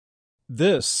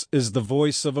This is the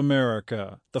voice of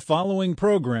America. The following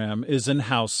program is in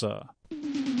Hausa.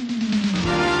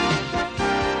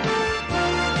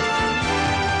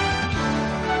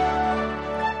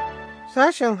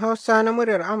 Sashen Hausa na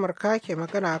muryar Amurka ke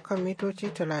magana kan mitoci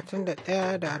 31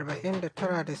 da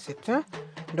 49 da 60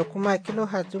 da kuma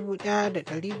kilohertz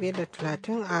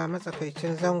 1530 a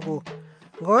matsakaicin zango.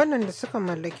 Ga waɗanda suka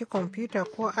mallaki kwamfuta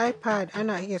ko iPad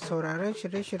ana iya sauraron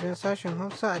shirye-shiryen sashen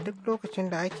Hausa a duk lokacin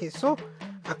da ake so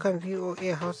a kan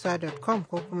voahausa.com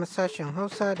ko kuma sashen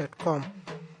hausa.com.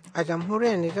 A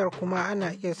jamhuriyar Nijar kuma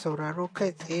ana iya sauraro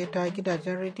kai tsaye ta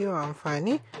gidajen rediyo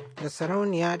amfani da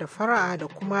sarauniya da fara'a da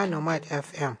kuma Nomad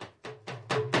FM.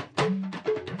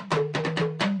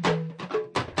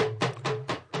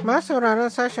 Ma sauraron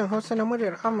sashen Hausa na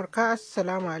muryar Amurka,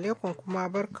 Assalamu alaikum kuma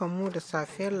barkanmu da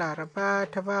safiyar Laraba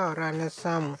ta bawa ranar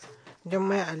samu.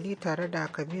 Jummai Ali tare da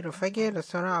Kabiru Fage da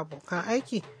sauran abokan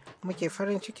aiki muke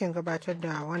farin cikin gabatar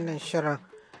da wannan shirin.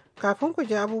 Kafin ku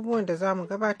ji abubuwan da za mu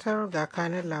gabatar ga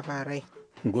kanin labarai.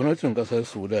 Gwamnatin ƙasar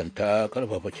Sudan ta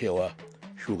karfafa cewa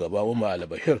shugaba Umar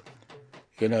al-Bashir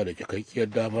yana da cikakkiyar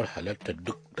damar halartar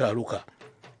duk taruka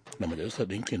da Majalisar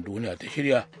Ɗinkin Duniya ta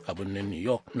shirya a birnin New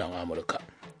York nan Amurka.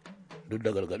 Duk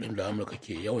da gargaɗin da Amurka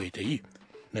ke yawaita yi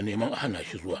na neman a hana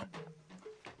shi zuwa.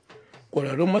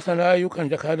 Ƙwararrun masana ayyukan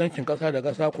jakadancin ƙasa da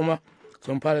ƙasa kuma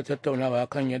sun fara tattaunawa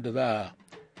kan yadda za a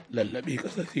lallaɓi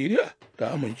ƙasar Siriya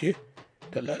ta amince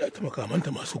ta lalata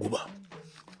makamanta masu guba.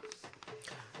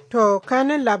 To,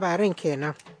 kanin labarin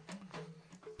kenan.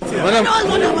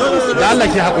 Da Allah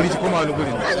ke haƙuri ci kuma wani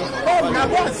guri.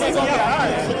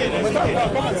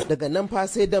 Daga nan fa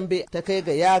sai dambe ta kai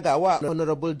ga yagawa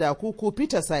Honorable Dakuku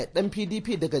Peter Sai ɗan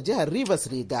PDP daga jihar Rivers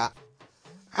Riga.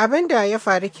 Abin da ya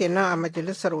faru kenan a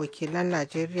Majalisar Wakilan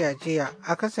Najeriya jiya,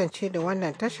 a kasance da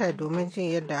wannan tasha domin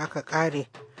jin yadda aka ƙare.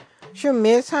 Shin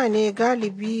me yasa ne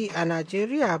galibi a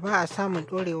Najeriya ba a samun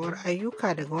ɗorewar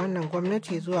ayyuka daga wannan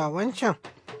gwamnati zuwa wancan?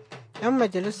 Ɗan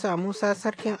majalisa Musa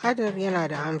Sarkin Adar yana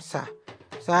da amsa.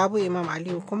 Sahabu Imam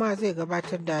Aliyu kuma zai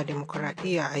gabatar da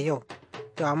demokuraɗiyya a yau.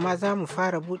 To amma za mu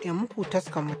fara buɗe muku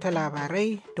taskanmu ta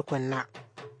labarai tukunna.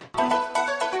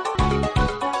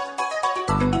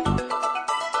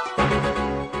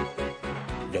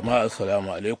 Jama'a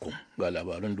assalamu alaikum ga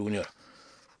labarin duniyar.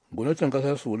 Gwamnatin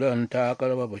ƙasar Sudan ta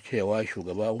karfafa cewa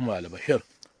shugaba Umar al-Bashir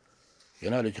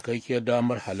yana da cikakkiyar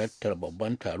damar halartar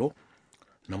babban taro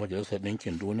na Majalisar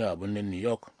Ɗinkin Duniya a birnin New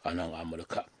York a nan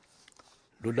Amurka.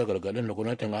 Duk da gargaɗin da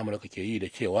gwamnatin Amurka ke yi da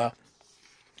cewa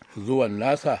zuwan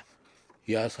nasa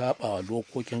ya saba wa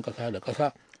dokokin ƙasa da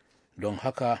ƙasa, don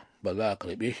haka ba za a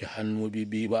karɓe shi hannu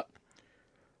bibi ba.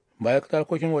 Ma'aikatar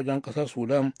harkokin wajen ƙasar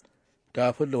Sudan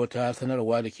ta fidda wata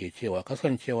sanarwa da ke cewa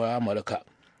kasancewa Amurka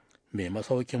mai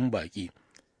masaukin baƙi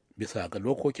bisa ga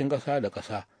dokokin ƙasa da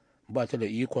ƙasa ba ta da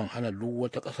ikon hana duk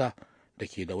wata ƙasa da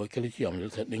ke da wakilci a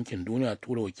Majalisar Ɗinkin Duniya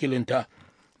tura wakilinta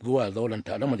zuwa zauren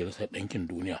taron Majalisar Ɗinkin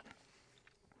Duniya.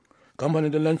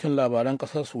 Kamfanin dillancin labaran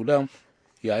ƙasar Sudan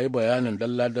ya yi bayanin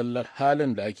dalla-dallar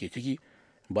halin da ake ciki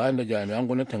bayan da jami'an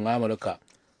gwamnatin Amurka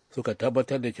suka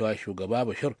tabbatar da cewa shugaba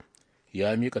Bashir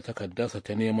ya mika takardarsa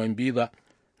ta neman biza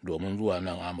domin zuwa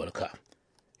nan Amurka.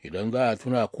 Idan za a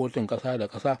tuna, kotun ƙasa da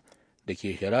ƙasa da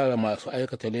ke shari'ar masu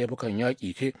aikata laifukan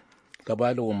yaƙi ce ta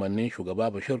ba da umarnin shugaba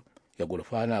Bashir ya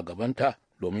gurfana gabanta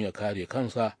domin ya kare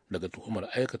kansa daga tuhumar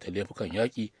aikata laifukan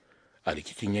yaƙi a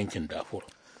rikicin yankin Darfur.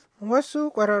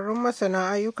 Wasu ƙwararrun masana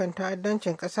ayyukan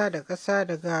ta'addancin ƙasa da ƙasa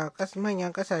daga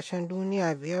manyan ƙasashen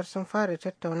duniya 5 sun fara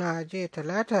tattaunawa jiya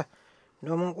Talata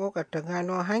domin ƙoƙarta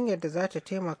gano hanyar da za ta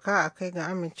taimaka a kai ga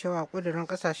amincewa ƙudurin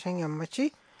ƙasashen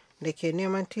yammaci da ke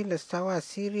neman tilastawa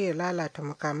Siriya lalata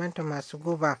makamanta masu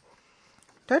guba.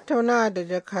 Tattaunawa da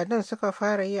jakadan suka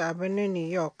fara yi a birnin New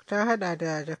York ta hada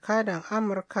da jakadan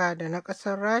Amurka da na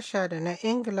ƙasar Rasha da na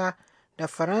Ingila da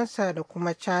Faransa da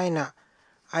kuma China,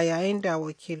 a yayin da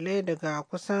wakilai daga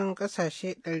kusan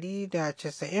ƙasashe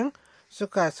 190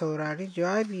 suka saurari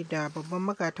jawabi da babban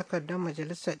magatakardar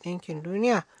Majalisar Ɗinkin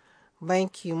Duniya Ban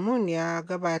Ki-moon ya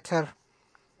gabatar.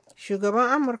 Shugaban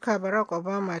Amurka Barack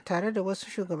Obama tare da wasu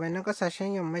shugabannin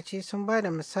ƙasashen yammaci sun ba da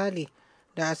misali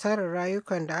da asarar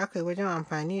rayukan da aka yi wajen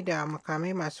amfani da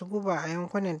makamai masu guba a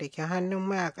yankunan da ke hannun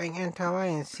mayakan 'yan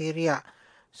tawayen Siriya.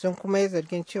 Sun kuma yi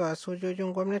zargin cewa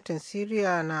sojojin gwamnatin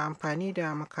Siriya na amfani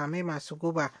da makamai masu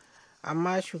guba,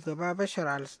 amma shugaba Bashar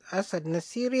al-Assad na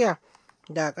Siriya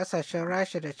da kasashen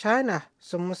Rasha da China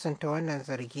sun musanta wannan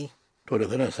zargi. To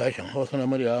daga nan sashen Hausa na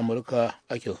murya Amurka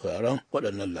ake sauraron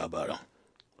waɗannan labaran.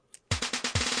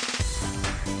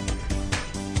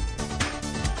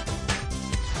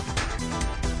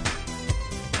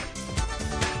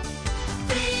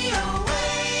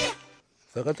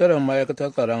 sakataren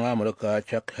ma'aikatar tsaron amurka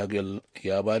chuck hagel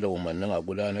ya ba da umarnin a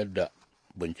gudanar da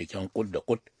binciken kud da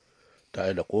kud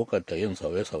tare da kokarta yin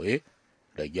sauye-sauye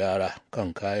da gyara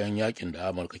kan kayan yakin da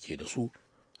amurka ke da su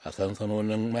a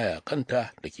sansanonin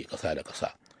mayakanta da ke ƙasa da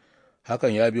ƙasa.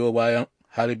 Hakan ya biyo bayan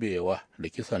harbewa da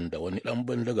kisan da wani ɗan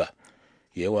bindiga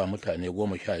yawa mutane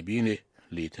 12 ne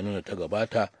litinin da ta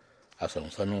gabata a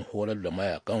sansanin horar da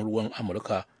mayakan ruwan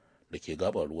amurka da ke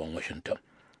gabar ruwan washington.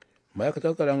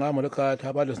 Ma'aikatar tsaron amurka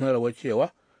ta ba da sanarwar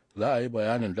cewa za a yi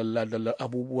bayanin dalla-dallar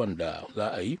abubuwan da za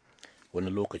a yi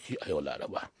wani lokaci a yau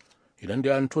laraba. Idan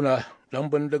dai an tuna, ɗan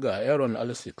bindiga aaron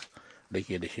alsix da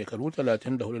ke da shekaru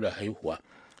 34 da haihuwa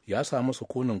ya samu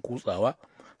sukunin kutsawa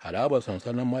harabar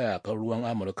sansanin mayakan ruwan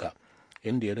amurka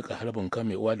inda ya rika harbin kan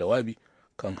mai uwa da wabi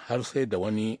kan har sai da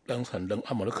wani ɗan sandan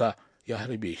amurka ya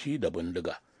harbe shi da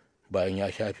bindiga bayan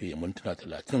ya shafe mintuna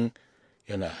 30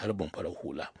 yana harbin farar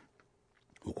hula.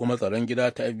 Hukumar tsaron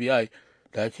gida ta FBI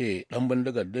ta ce ɗan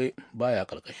bindigar dai baya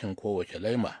ƙarƙashin kowace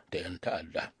laima ta 'yan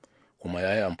ta'adda, kuma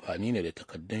ya yi amfani ne da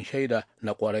takardun shaida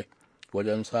na kwarai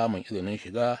wajen samun izinin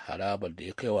shiga harabar da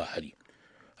ya kai wa hari.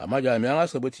 Amma jami'an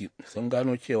asibiti sun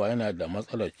gano cewa yana da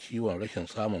matsalar ciwon rashin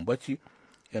samun bacci,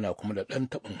 yana kuma da ɗan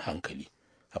taɓin hankali,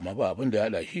 amma ba abin da ya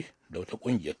haɗa shi da wata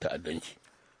ƙungiyar ta'addanci.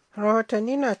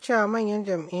 Rahotanni na cewa manyan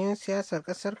jam'iyyun siyasar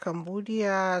ƙasar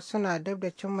Cambodia suna dab da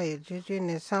cimma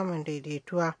yarjejeniyar samun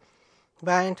daidaituwa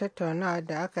bayan tattaunawa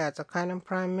da aka yi a tsakanin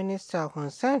Prime Minister Hun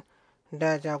Sen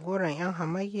da jagoran 'yan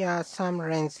hamayya Sam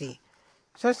Rainsy.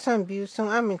 Sassan biyu sun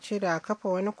amince da a kafa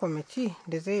wani kwamiti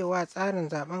da zai yi wa tsarin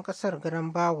zaben ƙasar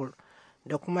garan bawul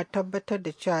da kuma tabbatar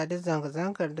da cewa duk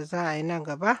zanga-zangar da za a yi nan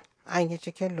gaba an yi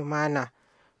cikin lumana.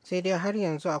 Sai dai har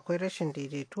yanzu akwai rashin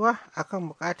daidaituwa akan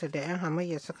bukatar da 'yan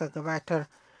hamayya suka gabatar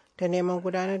ta neman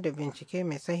gudanar da bincike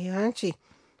mai sahihanci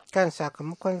kan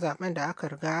sakamakon zaben da aka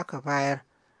riga aka bayar.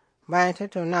 Bayan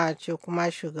tattaunawa ce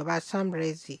kuma shugaba Sam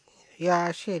Rainsy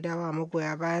ya shaidawa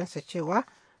magoya bayansa cewa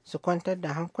su kwantar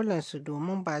da hankulansu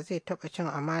domin ba zai taɓa cin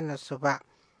amanarsu ba.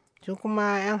 Su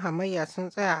kuma 'yan hamayya sun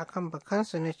tsaya akan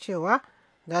bakansu na cewa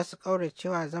za su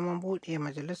ƙauracewa zaman buɗe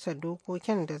majalisar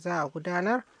dokokin da za a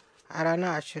gudanar a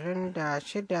ranar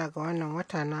 26 ga wannan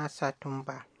wata na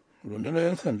Satumba. Rundunar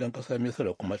 'yan sandan ƙasar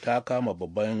Misira kuma ta kama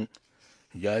babban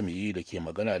jami'i da ke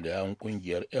magana da yawun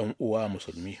ƙungiyar 'yan uwa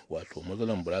musulmi wato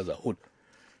Muslim Brotherhood,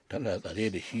 tana tsare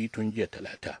da shi tun jiya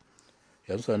Talata.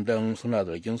 'Yan sandan suna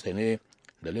zarginsa ne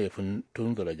da laifin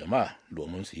tunzura jama'a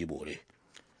domin su yi bore.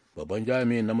 Babban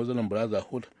jami'in na Muslim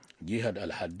Brotherhood, Jihad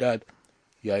al-Haddad,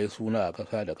 ya yi suna a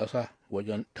ƙasa da ƙasa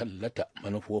wajen tallata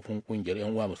manufofin ƙungiyar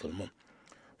 'yan uwa musulmin,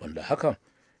 wanda hakan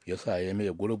ya sa ya mai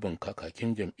gurbin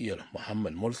kakakin jam'iyyar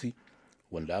Muhammad Morsi,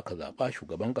 wanda aka zaɓa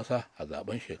shugaban ƙasa a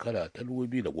zaben shekara ta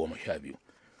 2012.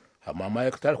 Amma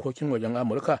ma'aikatar harkokin wajen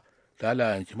Amurka ta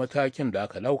layanci matakin da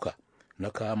aka ɗauka na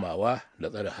kamawa da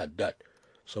tsare Haddad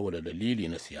saboda dalili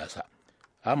na siyasa.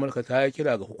 Amurka ta yi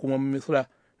kira ga hukumomin Misra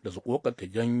da su kokarta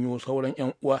janyo sauran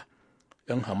 'yan uwa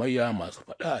 'yan hamayya masu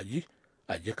faɗa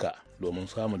a jika domin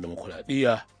samun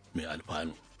demokuraɗiyya mai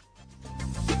alfanu.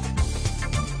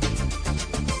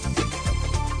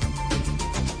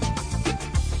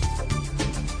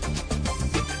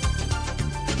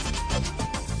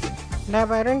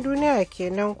 Labaran duniya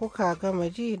kenan kuka gama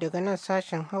ji daga nan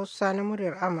sashen Hausa na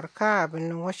muryar Amurka a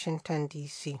birnin Washington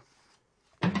DC.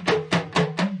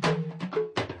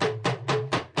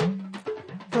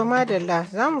 To madalla,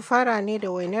 za mu fara ne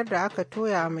da wainar da aka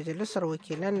toya a Majalisar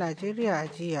Wakilan Najeriya a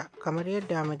jiya, kamar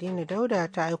yadda Madina Dauda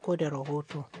ta aiko da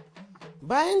rahoto.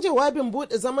 Bayan jawabin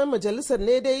buɗe zaman majalisar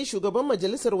ne dai shugaban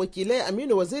majalisar wakilai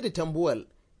Aminu Waziri Tambuwal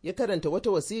ya karanta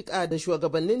wata wasiƙa da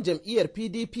shugabannin jam'iyyar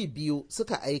PDP biyu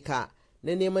suka aika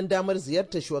na neman damar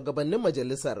ziyartar shugabannin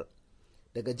majalisar.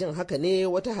 Daga jin haka ne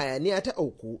wata hayaniya ta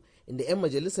auku inda 'yan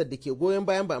majalisar da ke goyon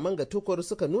bayan Bamanga Tukur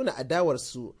suka nuna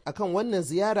adawarsu akan wannan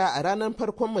ziyara a ranar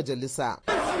farkon majalisa.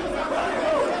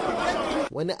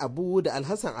 Wani abu da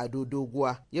Alhassan Ado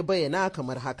Doguwa ya bayyana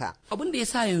kamar haka. Abin da ya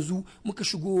sa yanzu muka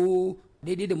shigo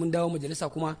daidai da mun dawo majalisa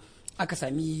kuma aka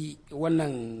sami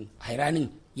wannan hairanin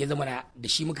ya zama da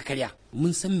shi muka karya.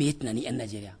 Mun san me ya tunani 'yan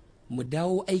Najeriya. Mu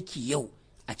dawo aiki yau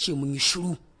a ce mun yi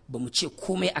shiru ba mu ce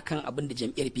komai akan abin da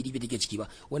jam'iyyar PDP take ciki ba.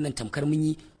 Wannan tamkar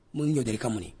mun yaudari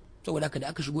kanmu ne. Saboda haka da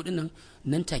aka shigo dinnan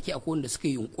nan take akwai wanda suka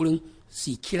yi yunkurin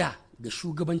su kira ga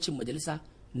shugabancin majalisa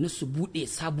na su buɗe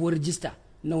sabuwar rijista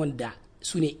na wanda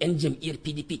su ne 'yan jam'iyyar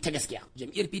PDP ta gaskiya.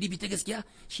 Jam'iyyar PDP ta gaskiya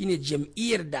shine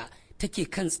jam'iyyar da take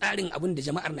kan tsarin abin da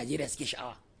jama'ar Najeriya suke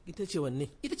sha'awa. Ita ce wanne?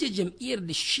 Ita ce jam'iyyar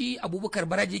da shi Abubakar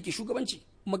Baraji yake shugabanci.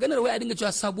 Maganar wai a dinga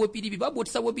cewa sabuwar PDP, babu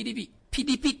wata sabuwar PDP.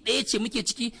 PDP ɗaya ce muke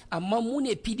ciki, amma mu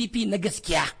ne PDP na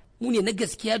gaskiya. mu ne na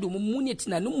gaskiya domin mu ne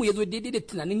tunaninmu ya zo daidai da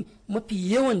tunanin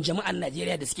mafi yawan jama'an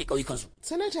Najeriya da suke ƙauyukansu.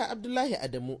 Sanata Abdullahi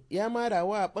Adamu ya mara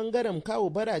wa ɓangaren kawo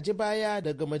baraje baya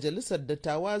daga majalisar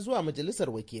dattawa zuwa majalisar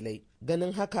wakilai.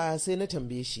 Ganin haka sai na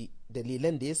tambaye shi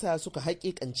dalilan da yasa suka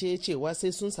haƙiƙance cewa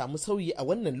sai sun samu sauyi a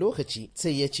wannan lokaci, sai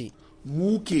ya ce.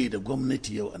 Mu ke da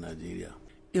gwamnati yau a Najeriya.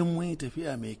 In mun yi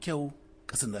tafiya mai kyau,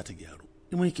 ƙasar za ta gyaru.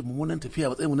 In mun yi mummunan tafiya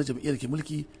matsayin mu na jam'iyyar ke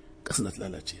mulki, ƙasar za ta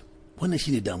lalace. Wannan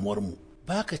shine damuwar mu.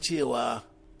 Baka cewa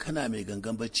kana mai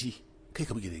gangan bacci kai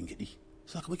ka buge da gidi.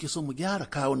 Saka muke so mu gyara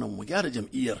kawunan mu gyara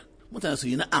jam'iyyar. Mutane su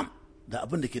yi na'am da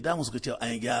abin da ke damu su ga cewa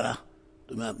an yi gyara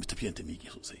domin tafiyan ta miƙe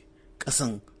sosai.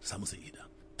 Ƙasan samu sa'ida.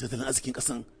 Tattalin arzikin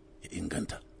ƙasan ya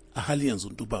inganta. A hali yanzu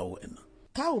dubawa wa'annan.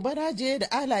 Kawu Baraje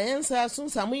da alayensa sun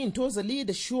samu yin tozali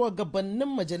da shugabannin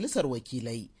majalisar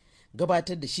wakilai.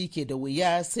 Gabatar da shi ke da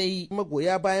wuya sai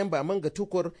magoya bayan Baman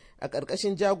Tukur a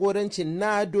ƙarƙashin jagorancin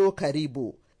Nado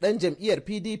Karibo, ɗan jam'iyyar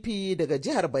PDP daga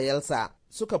jihar Bayelsa,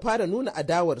 suka fara nuna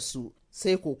adawarsu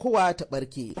sai kokowa ta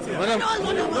ɓarke.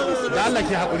 Da Allah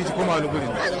ke haƙuri ki koma wani gurin.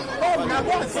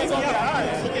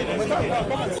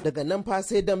 Daga nan fa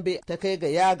sai dambe ta kai ga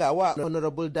yagawa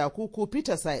Honorable Dakuku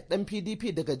Peter Sai ɗan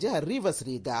PDP daga jihar Rivers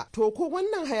Riga. To ko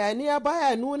wannan hayaniya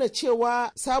baya nuna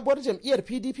cewa sabuwar jam'iyyar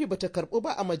PDP bata karɓu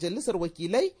ba a majalisar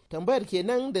wakilai? Tambayar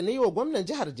kenan da na yi wa gwamnan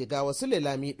jihar Jigawa Sule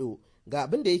Lamido. Ga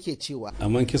abin da yake cewa.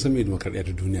 Amma kin san me demokradiyya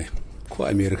ta duniya ko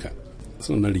America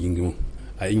suna nan rigingimu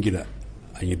a Ingila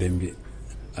an yi dambe,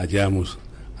 a Jamus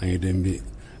an yi dambe,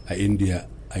 a India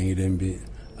an yi dambe,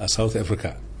 a South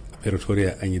Africa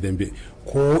Pretoria an yi dambe.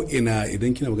 Ko ina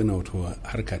idan kina magana wato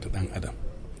harka ta dan adam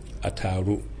a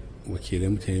taro wakilai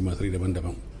mutane masu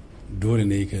daban-daban dole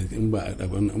ne in ba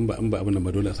abin da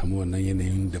ba dole a samu wannan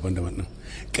yanayin daban-daban din.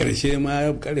 Karshe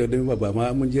ma karewa dambe ba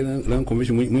ma mun je ran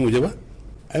commission mun waje ba.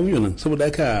 Ai mun nan saboda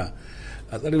haka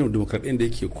a tsarin demokradiyyar da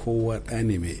yake kowa ɗa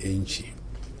ne mai yanci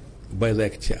ba za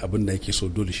ka ce abin da yake so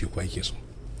dole shi kuwa yake so.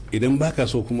 Idan baka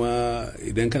so kuma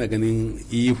idan kana ganin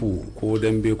ihu ko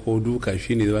dambe ko duka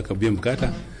shine da baka biyan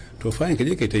bukata to fa'in ka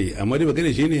je kai ta yi, amma dai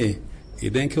magana shine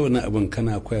idan kai wannan abin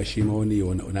kana koya shi ma wani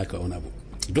wani abu.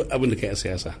 Duk abin da kai a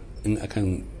siyasa in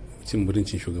akan cin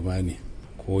mutuncin shugaba ne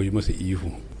ko yi masa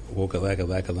ihu ko kaza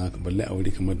balle a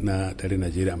wuri kamar na tare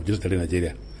Najeriya a majalisar tare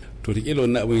Najeriya to ta kila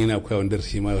wannan abin yana koya wanda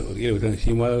shi ma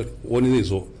wani zai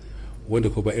zo wanda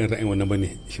ko ba irin ra'ayin wannan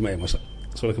bane shi ma ya masa.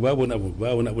 Saboda babu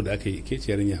wani abu da aka yi ke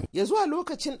ciyarin ya. Ya zuwa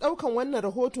lokacin daukan wannan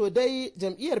rahoto dai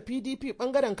jam'iyyar PDP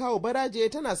bangaren Kawo Baraje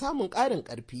tana samun ƙarin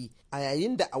ƙarfi a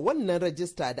yayin da a wannan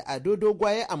rajista da Ado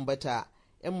Dogwa ya ambata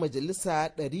 'yan majalisa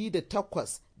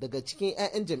 108 daga cikin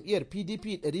 'ya'yan jam'iyyar PDP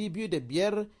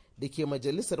 205 da ke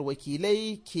majalisar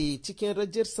wakilai ke cikin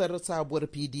rajistar sabuwar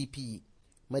PDP.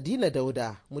 Madina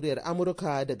Dauda, muryar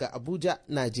Amurka daga Abuja,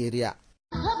 Najeriya.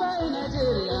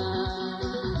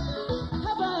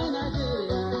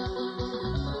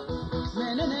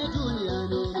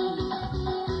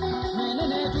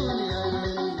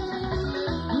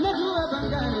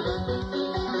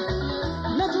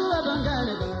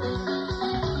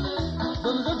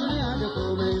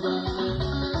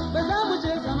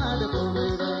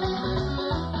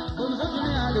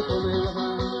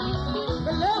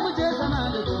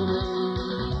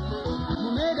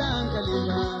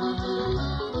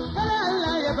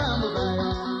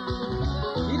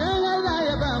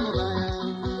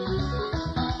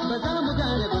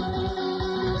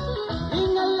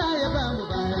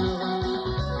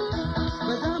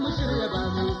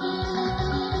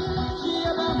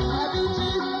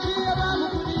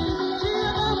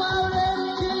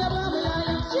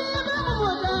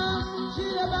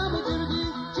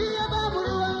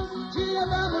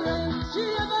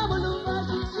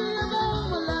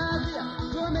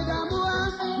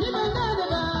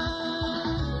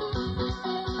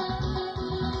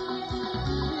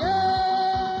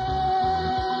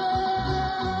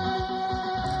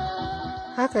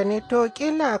 Haka ne, to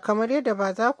kila kamar yadda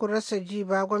ba za ku rasa ji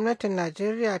ba, gwamnatin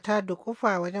Najeriya ta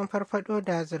dukufa wajen farfado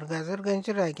da zirga-zirgar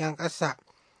jiragen ƙasa.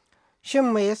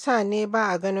 Shin me yasa ne ba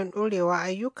a ganin ɗorewa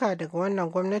ayyuka daga wannan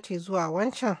gwamnati zuwa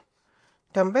wancan?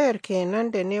 Tambayar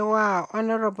kenan da ne wa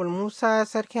Honorable Musa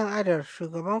Sarkin Adar,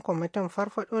 shugaban kwamitin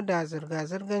farfado da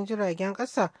zirga-zirgar jiragen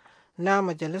ƙasa na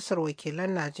Majalisar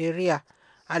Wakilan Najeriya,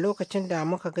 a lokacin da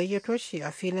muka gayyato shi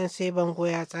a filin sai bango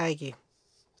ya tsage.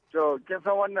 To, kin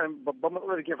san wannan babban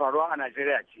matsalar da ke faruwa a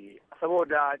Najeriya ce,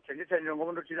 saboda canje-canjen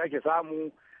gwamnati da ake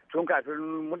samu tun kafin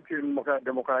mulkin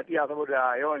demokaradiyya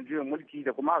saboda yawan juyin mulki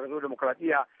da kuma aka zo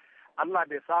demokaradiyya Allah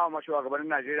bai samu ma shugabannin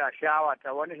Najeriya shawa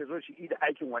ta wani ya zo shi da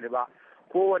aikin wani ba.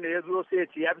 Kowane ya zo sai ya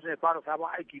ce ya fi ya fara sabon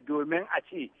aiki domin a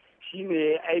ce shi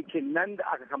ne aikin nan da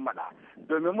aka kammala.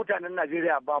 Domin mutanen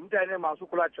Najeriya ba mutane masu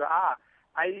kula cewa a'a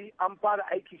ai an fara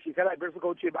aiki shekara 5 suka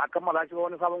wuce ba a kammala shi ba,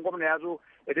 wani sabon gwamna ya zo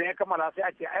idan ya kammala sai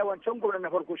a ce ai wancan gwamna na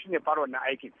farko shine fara wannan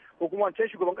aikin, ko kuma wancan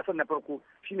shugaban kasar na farko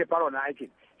shine fara wannan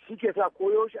aikin. Shi ke sa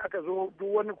koyo shi aka zo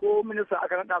duk wani ko minista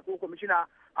aka nada ko kwamishina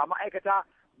a ma'aikata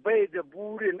bai da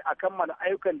burin a kammala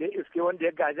ayyukan da ya iske wanda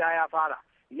ya gaja ya fara,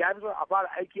 ya fi a fara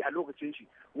aiki a lokacin shi.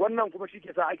 Wannan kuma shi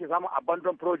ke sa ake samun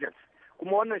abandon projects,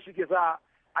 kuma wannan shi ke sa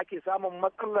ake samun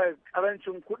matsalar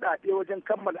karancin kuɗaɗe wajen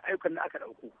kammala ayyukan da aka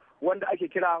ɗauko wanda ake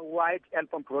kira white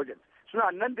elephant project.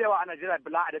 Suna nan da yawa a Najeriya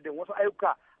bila adadin, wasu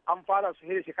ayyuka an fara su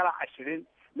da shekara 20.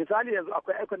 Misali yanzu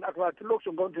akwai ayyukan da aka fara tun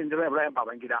lokacin gwamnatin Jiran Ibrahim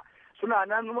Babangida. Suna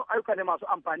nan ayyuka ne masu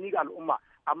amfani ga al'umma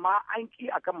amma an ki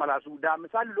a kammala su. Da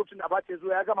misali lokacin da Abacha zo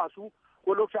ya gama su,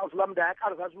 ko lokacin Abdulsalam da ya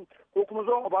karasa su, ko kuma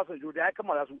zuwan Obasanjo da ya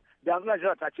kammala su, da yanzu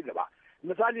Najeriya ta ci gaba.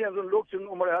 Misali yanzu lokacin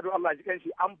Umar Yadu Allah ji kanshi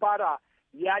an fara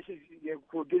yashi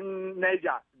kogin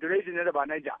Niger, Direjin ne da ba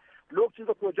Niger. Lokacin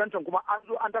da Jantan kuma an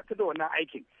zo an dakatar da wannan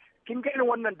aikin. Kin ga irin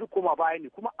wannan duk koma baya ne,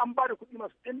 kuma an ba da kuɗi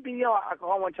masu ɗimbin yawa a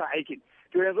kan wancan aikin.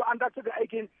 To yanzu an dakatar da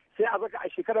aikin sai a zaka a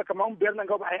shekara kamar 5 nan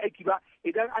gaba a yi aiki ba,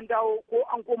 idan an dawo ko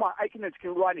an koma aikin nan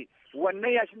cikin ruwa ne,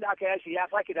 wannan yashin da aka yashi ya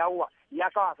sake dawowa ya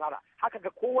kawo hasara. Haka ga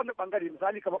kowane bangare,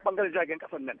 misali kamar bangaren jiragen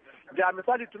kasan nan. Da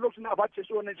misali tun lokacin da a bace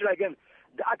shi wannan jiragen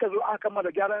da aka zo aka kammala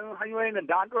gyaran hanyoyin nan,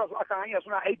 da an dora su akan hanya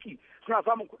suna aiki suna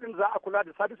samun kuɗin za a kula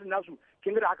da sabisin nasu,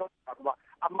 kin ga da haka ba.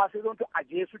 Amma sai zonto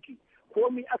ajiye suke,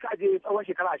 komi aka ajiye tsawon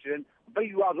shekara 20 bai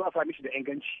yiwuwa zo a sami shi da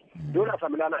inganci, dole a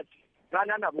sami lalaci.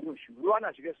 Rana na bugun shi, ruwa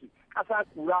na shiga su, ƙasa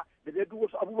kura da dai duk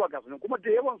wasu abubuwa ga sunan, kuma da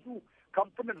yawan su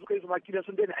kamfanin da suka yi su makilin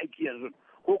sun daina aiki yanzu,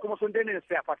 ko kuma sun daina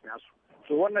spare part nasu.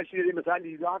 So wannan shi ne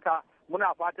misali, don haka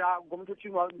muna fata gwamnatoci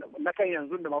na kan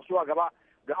yanzu da masu zuwa gaba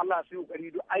da Allah su yi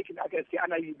kokari duk aikin da aka iske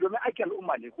ana yi domin aikin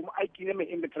al'umma ne, kuma aiki ne mai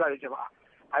inganta da jama'a.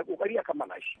 A yi kokari a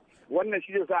kammala shi. Wannan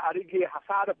shi ne sa a rage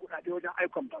hasara kuɗaɗe wajen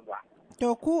ayyukan banza.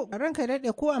 To ku ranka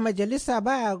daɗe, ko a majalisa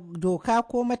ba doka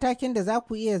ko matakin da za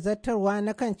ku iya zartarwa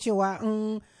na kan cewa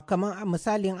in kamar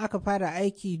misali in aka fara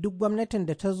aiki duk gwamnatin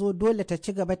da ta zo dole ta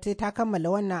ci gaba ta kammala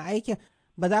wannan aikin,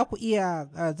 ba za ku iya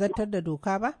zartar da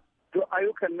doka ba? To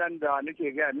ayyukan nan da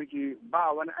nake gaya miki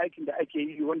ba wani aikin da ake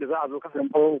yi wanda za a zo kasan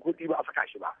kuɗi ba a saka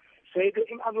shi ba. Sai dai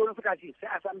in an zo na saka shi sai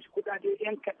a sami shi kuɗaɗe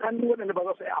yan kaɗan waɗanda ba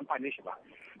za su yi amfani shi ba.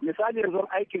 Misali yanzu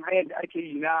aikin hanyar da ake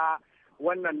yi na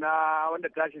wannan na wanda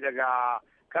tashi daga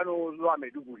Kano zuwa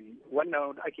Maiduguri,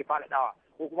 wannan da ake faɗaɗawa,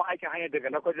 ko kuma aikin hanyar daga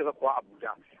Lakwaje kuwa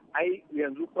Abuja. Ai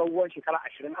yanzu tsawon shekara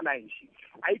 20 ana yin shi.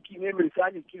 Aiki ne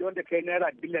misali kilo wanda kai naira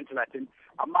biliyan 30,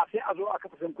 amma sai a zo a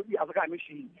kafa kuɗi a saka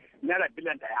mishi naira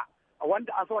biliyan 1. A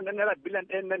wanda an sa wannan naira biliyan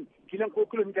 1 nan kilan ko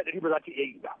kilomita 100 ba za ta iya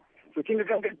yi ba. To kin ga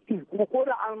ganganci, kuma ko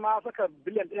da an ma saka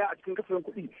biliyan 1 a cikin kasafin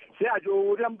kuɗi sai a jo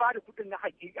wurin ba da kuɗin na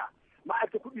hakika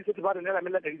ma'aikata kuɗi sai ta ba da naira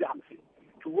miliyan 150.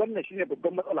 To wannan shine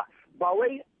babban matsala.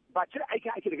 Ba cire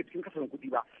aikin ake daga cikin kasafin kuɗi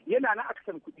ba, yana na aka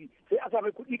san kuɗi sai a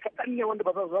sami kuɗi kaɗan ne wanda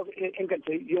ba za su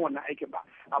inganta yin wannan aikin ba.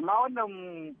 Amma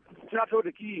wannan tunatar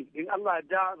da ki in Allah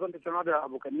ya zan tattauna da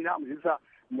abokanni na majalisa,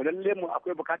 mu lalle mu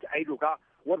akwai bukata a yi doka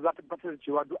wanda za ta tabbatar da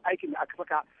cewa duk aikin da aka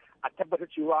saka a tabbatar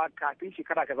cewa kafin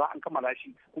shekara kaza an kammala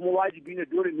shi, kuma wajibi ne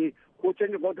dole ne ko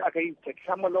canjin gwamnati aka yi ta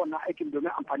kammala wannan aikin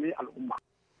domin amfanin al'umma.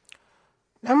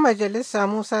 Dan majalisa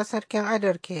Musa Sarkin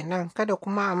Adar kenan. Kada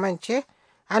kuma a mance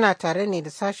ana tare ne da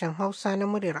sashen Hausa na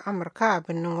muryar Amurka a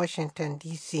birnin Washington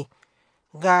DC.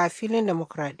 Ga filin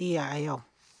demokradiyya a yau.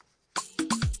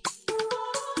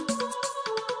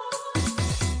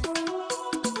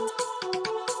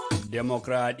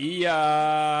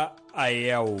 Demokradiyya a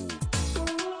yau.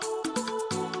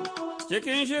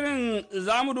 Cikin shirin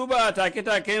za mu duba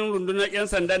take-taken rundunar 'yan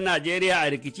sandan Najeriya a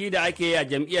rikici da ake yi a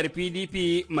jam'iyyar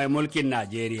PDP mai mulkin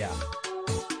Najeriya.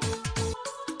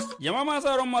 Jama'a masu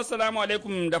sauran assalamu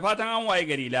alaikum da fatan an waye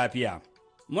gari lafiya.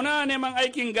 Muna neman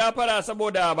aikin gafara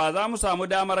saboda ba za mu samu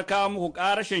damar kawo muku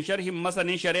ƙarashin sharhin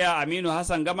masanin shari'a Aminu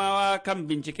Hassan Gamawa kan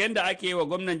binciken da ake yi wa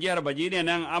gwamnan jihar Virginia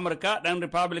nan Amurka ɗan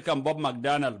Republican Bob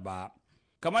McDonnell ba.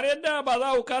 Kamar yadda ba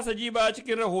za ku kasa ji ba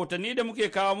cikin rahotanni da muke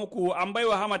kawo muku, an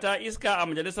baiwa hamata iska a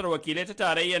majalisar wakilai ta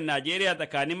tarayyar Najeriya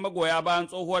tsakanin magoya bayan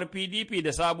tsohuwar PDP da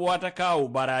sabuwa ta kawo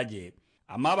baraje.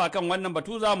 Amma ba kan wannan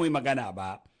batu za mu yi magana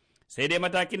ba. Sai dai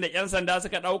matakin da 'yan sanda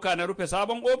suka ɗauka na rufe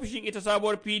sabon ofishin ita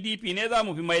sabuwar PDP ne za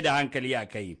mu fi mai da hankali a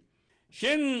kai.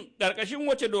 Shin ƙarƙashin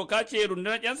wace doka ce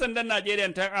rundunar 'yan sandan Najeriya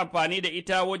ta amfani da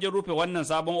ita wajen rufe wannan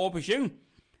sabon ofishin?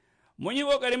 Mun yi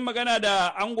ƙoƙarin magana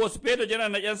da ango Sufeto Janar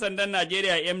na 'yan sandan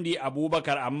Najeriya MD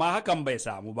Abubakar, amma hakan bai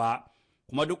samu ba.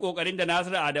 kuma duk ƙoƙarin da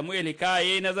Nasiru Adamu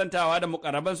Elhikaye na zantawa da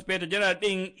mukarraban Sufeto Janar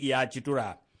ɗin ya ci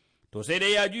tura. To sai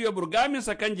dai ya juya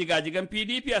burgaminsa kan jigajigan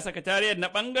PDP a sakatariyar na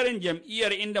ɓangaren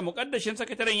jam'iyyar inda muƙaddashin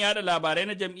sakataren yada labarai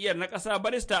na jam'iyyar na ƙasa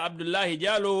barista Abdullahi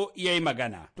Jalo ya yi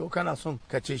magana. To kana son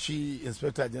ka ce shi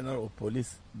Inspector General of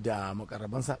Police da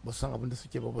mukarrabansa ba su san abin da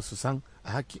suke ba su san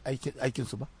a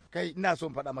aikinsu ba. Kai ina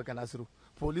son faɗa maka Nasiru,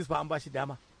 police fa an ba shi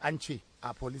dama an ce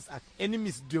a Police Act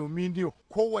enemies dominio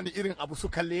kowane irin abu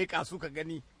suka leƙa suka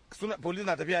gani police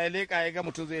na tafiya ya leƙa ya ga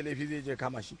mutum zai laifi zai je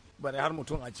kama shi bare har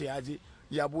mutum a ce ya je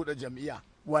ya bude jam'iyya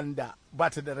wanda ba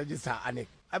ta da rajista a NEC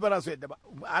ai ba su yadda ba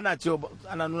ana cewa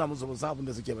ana nuna musu ba san abin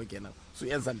da suke ba kenan su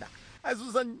yan sanda ai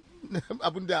su san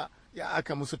abin da ya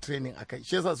aka musu training akai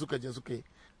shi yasa suka je suka yi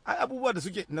abubuwa da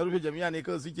suke na rufe jami'a ne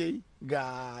kawai suke yi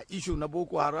ga ishu na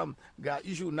Boko Haram ga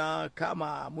ishu na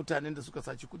kama mutanen da suka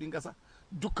saci kudin kasa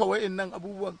duka wayannan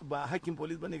abubuwa ba hakkin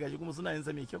police bane gashi kuma suna yin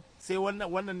sa mai kyau sai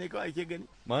wannan ne kawai ake gani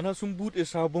mana sun bude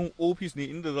sabon office ne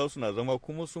inda za su na zama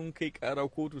kuma sun kai kara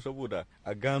kotu saboda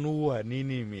a gano wane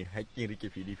ne mai hakkin rike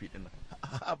PDP din nan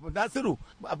Nasiru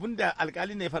abinda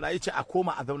alkali ne fada yace a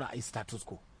koma a zauna a yi status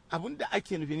quo abinda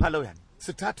ake nufi lauya ne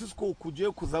status quo ku je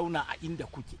ku zauna a inda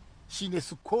kuke shine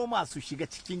su koma su shiga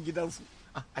cikin gidansu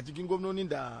a cikin gwamnonin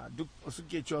da duk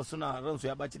suke cewa suna ransu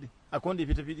ya ɓaci din akwai wanda ya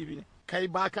fita PDP ne kai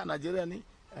baka Najeriya ne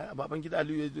baban gida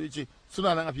Aliyu ya ce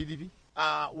suna nan a PDP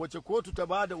a wace kotu ta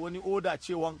bada wani oda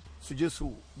cewa su je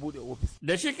su bude ofis.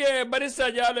 Da shike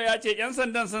barista Jalo ya ce 'yan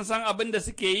sandan sun san abin da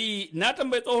suke yi na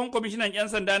tambayi tsohon kwamishinan 'yan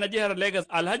sanda na jihar Lagos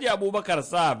Alhaji Abubakar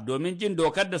Saab domin jin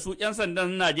dokar da su 'yan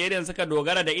sandan Najeriya suka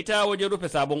dogara da ita wajen rufe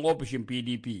sabon ofishin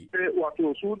PDP.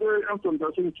 Wato su dai 'yan sanda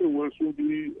sun ce wai su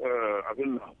bi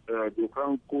abin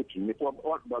dokan kotu ne kuma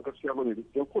ba gaskiya ba ne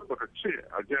don kotu baka ce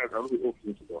a jihar da rufe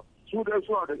ofishin su ba. Su dai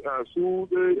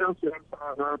 'yan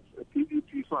siyasa na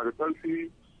PDP suna da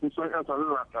ƙarfi sun san 'yan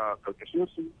sanda na karkashin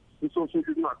su sun sun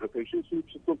fi na karkashin su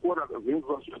sun koda karkashin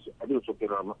su su abin su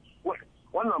kira ma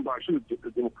wannan ba shi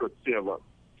demokrasiya ba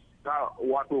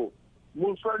wato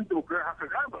mun san demokrasiya haka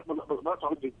ga ba su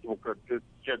hau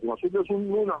demokrasiya ba su dai sun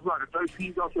nuna suna da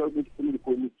ƙarfi za su yi kuma da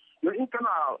komi don in kana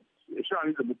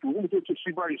sha'ani da mutum ce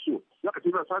shi ba so ya ka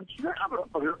tila sa shi ne abin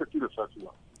ba ya ka tila sa shi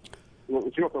ba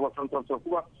shi ba san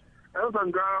kuma 'yan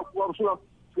sanda kuma suna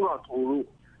tsoro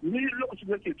ni lokacin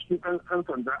da ke cikin ɗan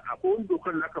sanda akwai wani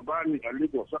dokar da aka bani a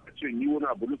Lagos aka ce ni wani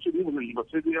abu na ce ni ba ba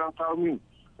sai dai ya kawo min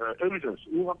evidence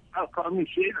in aka kawo min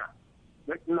shaida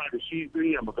na ina da shi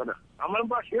zai iya magana amma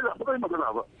ba shaida ba kai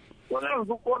magana ba wani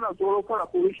yanzu ko na tsoro fara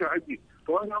ko rashin aiki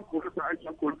to wani an kori ta aiki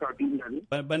an kori ta duniya ne.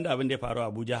 Banda abin da ya faru a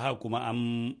Abuja ha kuma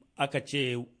aka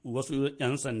ce wasu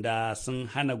 'yan sanda sun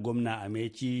hana gwamna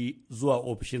Amechi zuwa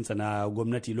ofishinsa na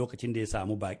gwamnati lokacin da ya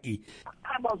samu baki.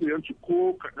 Ba su yanci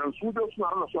ko kaɗan su da suna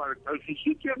hana su a ƙarfi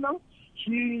shi kenan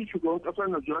shi shugaban ƙasar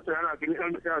Najeriya yana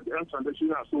ganin 'yan sanda shi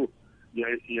na so ya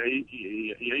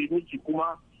yi miki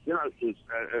kuma yana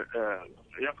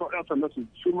ya kawo 'yan sanda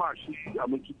su ma shi a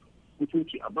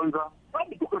mutunci a banza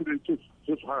babu dukkan da yake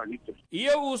sai su hana litta.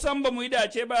 Yau san ba mu yi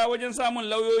dace ba wajen samun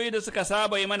lauyoyi da suka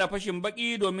saba yi mana fashin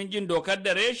baki domin jin dokar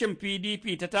da reshen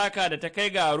PDP ta taka da ta kai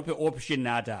ga rufe ofishin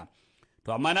nata.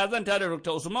 To amma na zanta da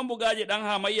Dr. Usman Bugaji dan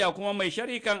hamayya kuma mai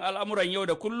sharhi kan al'amuran yau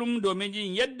da kullum domin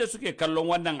jin yadda suke kallon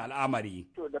wannan al'amari.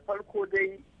 To da farko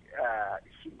dai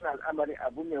shi al'amari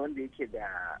abu ne wanda yake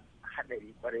da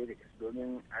hadari kwarai da gaske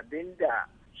domin abinda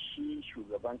shi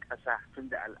shugaban kasa tun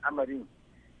da al'amarin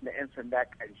na 'yan sanda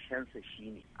ƙarshensa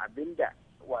shine abinda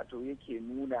wato yake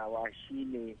nunawa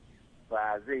shine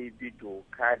ba zai bi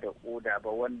doka da oda ba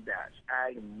wanda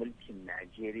tsarin mulkin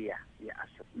Najeriya ya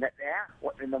asa. Na ɗaya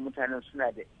waɗannan mutanen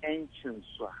suna da 'yancin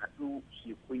su haɗu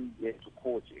su ƙungiyar su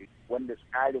kowace wanda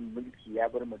tsarin mulki ya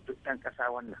bar ma duk ɗan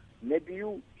ƙasa wannan. Na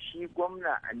biyu shi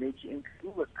gwamna Amechi in ka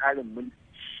duba tsarin mulki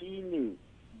shine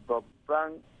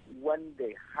babban wanda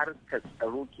harkar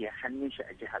tsaro ke hannun shi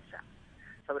a jiharsa.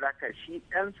 Saboda haka shi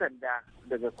ɗan sanda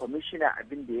daga kwamishina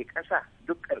abin da ya ƙasa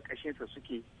duk ƙarƙashinsa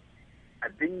suke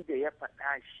abin da ya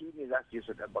faɗa shi ne za su je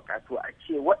su ɗabbaka to a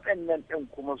ce waɗannan ɗin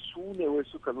kuma su ne wai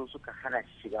suka zo suka hana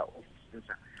shi shiga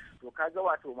ofisinsa to kaga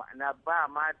wato ma'ana ba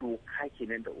ma doka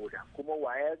kenan da oda kuma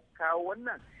wa ya kawo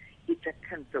wannan ita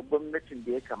kanta gwamnatin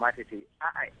da ya kamata ta yi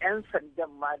a'a 'yan sandan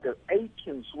ma da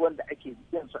aikin su wanda ake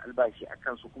biyan su albashi a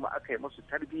kansu kuma aka yi musu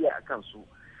tarbiyya a kansu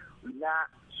na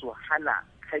su hana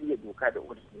karya doka da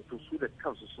oda to su da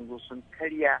kansu sun zo sun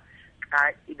karya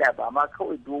ka'ida ba ma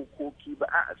kawai dokoki ba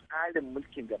a tsarin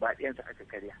mulkin gaba ɗayansa aka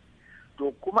karya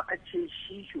to kuma a ce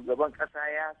shi shugaban ƙasa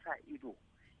ya sa ido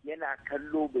yana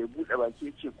kallo bai buɗe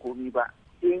baki ce komi ba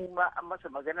in ma an masa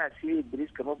magana sai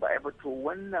Idris kamar ba ba to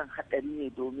wannan haɗari ne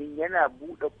domin yana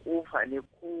buɗe ƙofa ne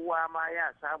kowa ma ya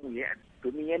samu ya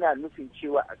domin yana nufin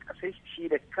cewa a ƙasar shi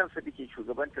da kansa da ke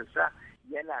shugabantarsa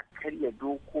yana karya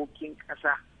dokokin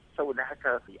ƙasa saboda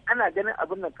haka ana ganin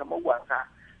abin nan kamar wasa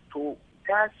to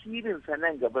tasirinsa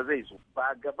nan gaba zai zo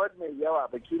ba gaba mai yawa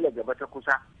ba kila gaba ta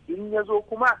kusa in ya zo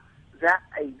kuma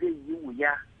zai yi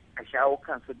wuya a shawo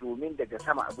kansa domin daga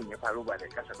sama abin ya faru ba da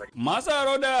kasa ba. Masu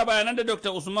haro da bayanan da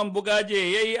Dr. Usman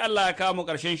Bugaje ya yi Allah ya kamu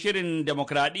ƙarshen shirin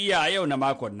demokradiyya a yau na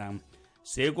makon nan.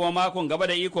 Sai kuma makon gaba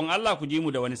da ikon Allah ku ji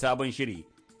mu da wani sabon shiri.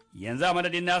 Yanzu a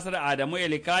madadin Nasiru Adamu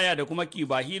Elikaya da kuma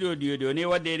Kiba Hiro Diodone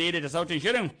wadda ya daidaita sautin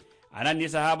shirin. A nan ne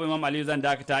sahabu Imam Aliyu zan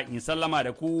dakata in sallama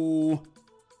da ku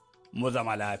mu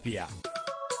zama lafiya.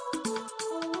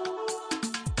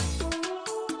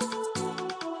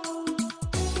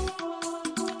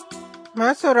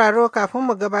 Masu sauraro kafin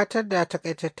mu gabatar da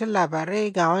takaitattun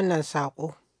labarai ga wannan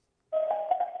saƙo.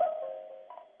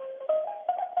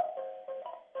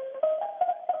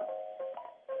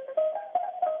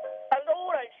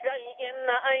 Allurar shan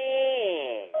inna an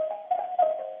yi,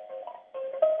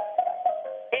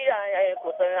 iyaye ku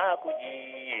tsaya ku ji.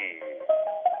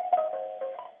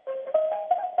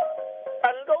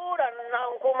 Alluran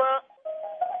nan kuma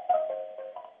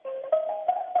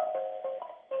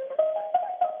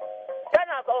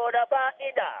da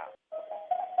fa'ida,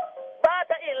 ba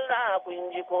ta illa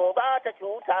kun ji ko ba ta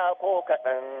cuta ko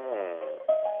kaɗan,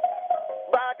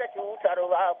 ba ta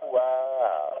cutarwa kuwa.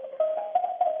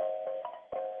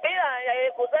 Iyaye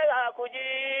ku tsaya ku ji,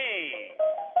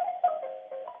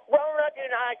 gwamnati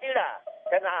na kira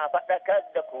tana faɗakar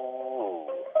da ku.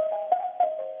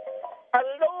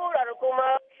 Allurar kuma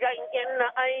shan inna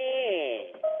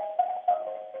ai,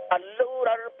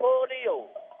 allurar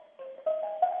polio.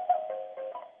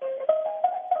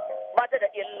 Bata da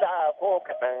illa ko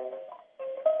kaɗan.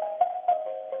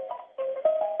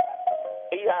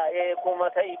 Iyaye kuma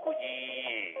sai ku ji,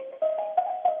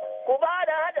 ku ba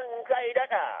da haɗin kai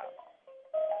daɗa,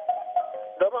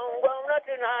 domin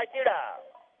gwamnati na kira.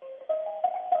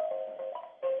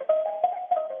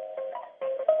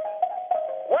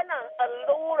 Wannan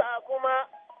allura kuma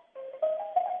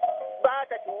ba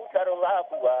ta cutarwa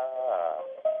kuwa,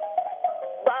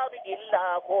 babu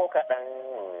illa ko kaɗan.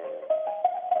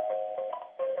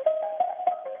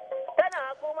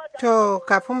 To,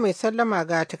 kafin mai sallama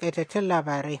ga takaitattun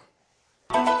labarai.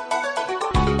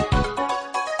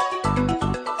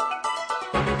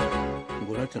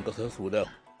 Gwamnatin ƙasar Sudan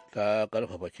ta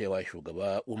ƙarfafa cewa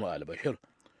shugaba Umar al-Bashir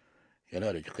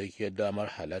yana da cikakkiyar damar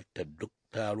halartar duk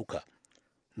taruka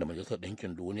da Majalisar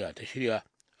Ɗinkin Duniya ta shirya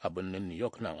a birnin New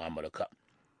York nan Amurka.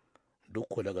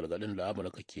 Duk da gargaɗin da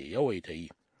Amurka ke yawaita yi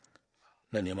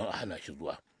na neman a hana shi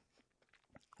zuwa.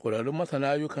 Ƙwararrun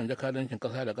masana ayyukan jakadancin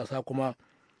ƙasa da ƙasa kuma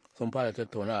sun fara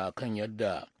tattaunawa kan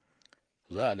yadda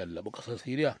za a lallabi ƙasar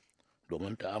Siriya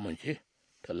domin ta amince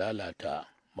ta lalata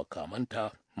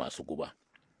makamanta masu guba.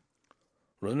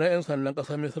 Rundunar 'yan sandan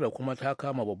ƙasar Misira kuma ta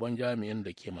kama babban jami'in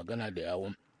da ke magana da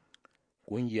yawun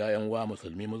ƙungiya 'yan wa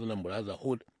musulmi Muslim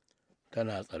Brotherhood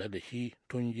tana tsare da shi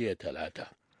tun jiya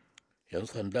Talata. 'Yan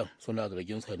sandan suna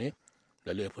zarginsa ne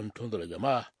da laifin tunzura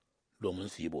jama'a domin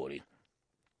su yi bore.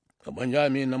 Babban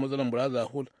jami'in na Muslim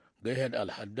Brotherhood Gahed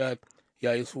Al-Haddad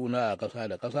ya yi suna a ƙasa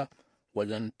da ƙasa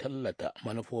wajen tallata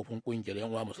manufofin ƙungiyar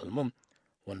 'yan uwa musulmin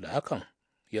wanda hakan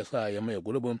ya sa ya maye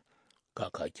gurbin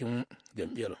kakakin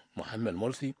jam'iyyar Muhammad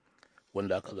Morsi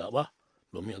wanda aka zaɓa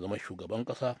domin ya zama shugaban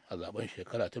ƙasa a zaben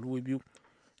shekara ta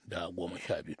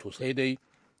 2012. To sai dai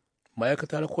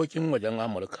ma'aikatar harkokin wajen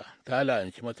Amurka ta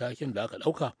la'anci matakin da aka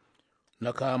ɗauka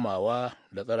na kamawa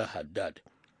da tsare Haddad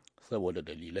saboda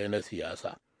dalilai na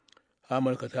siyasa.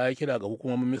 Amurka ta yi kira ga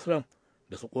hukumomin Misran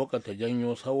da su kokarta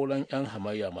janyo sauran 'yan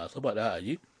hamayya masu faɗa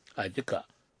a jika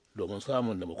domin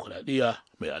samun demokuraɗiyya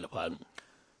mai alfanu.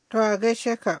 To a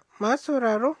gaishe ka, masu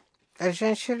sauraro,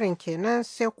 ƙarshen shirin kenan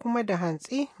sai kuma da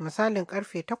hantsi misalin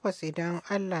karfe 8 idan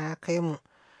Allah ya kai mu.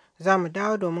 Za mu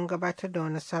dawo domin gabatar da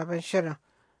wani sabon shirin.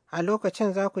 A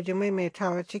lokacin za ku ji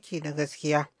maimaitawa ciki da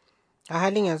gaskiya. A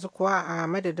halin yanzu kuwa a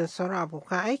madadin sauran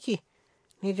abokan aiki,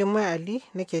 ni Jummai Ali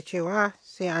nake cewa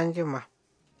sai an jima.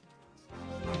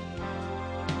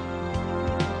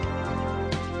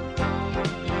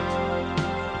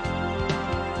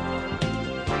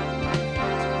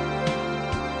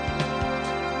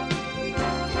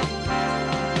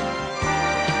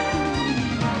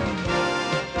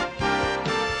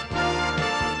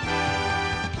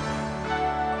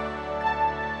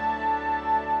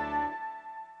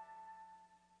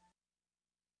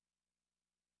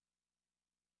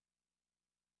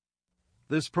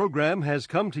 This program has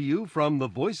come to you from the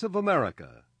Voice of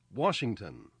America,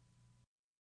 Washington.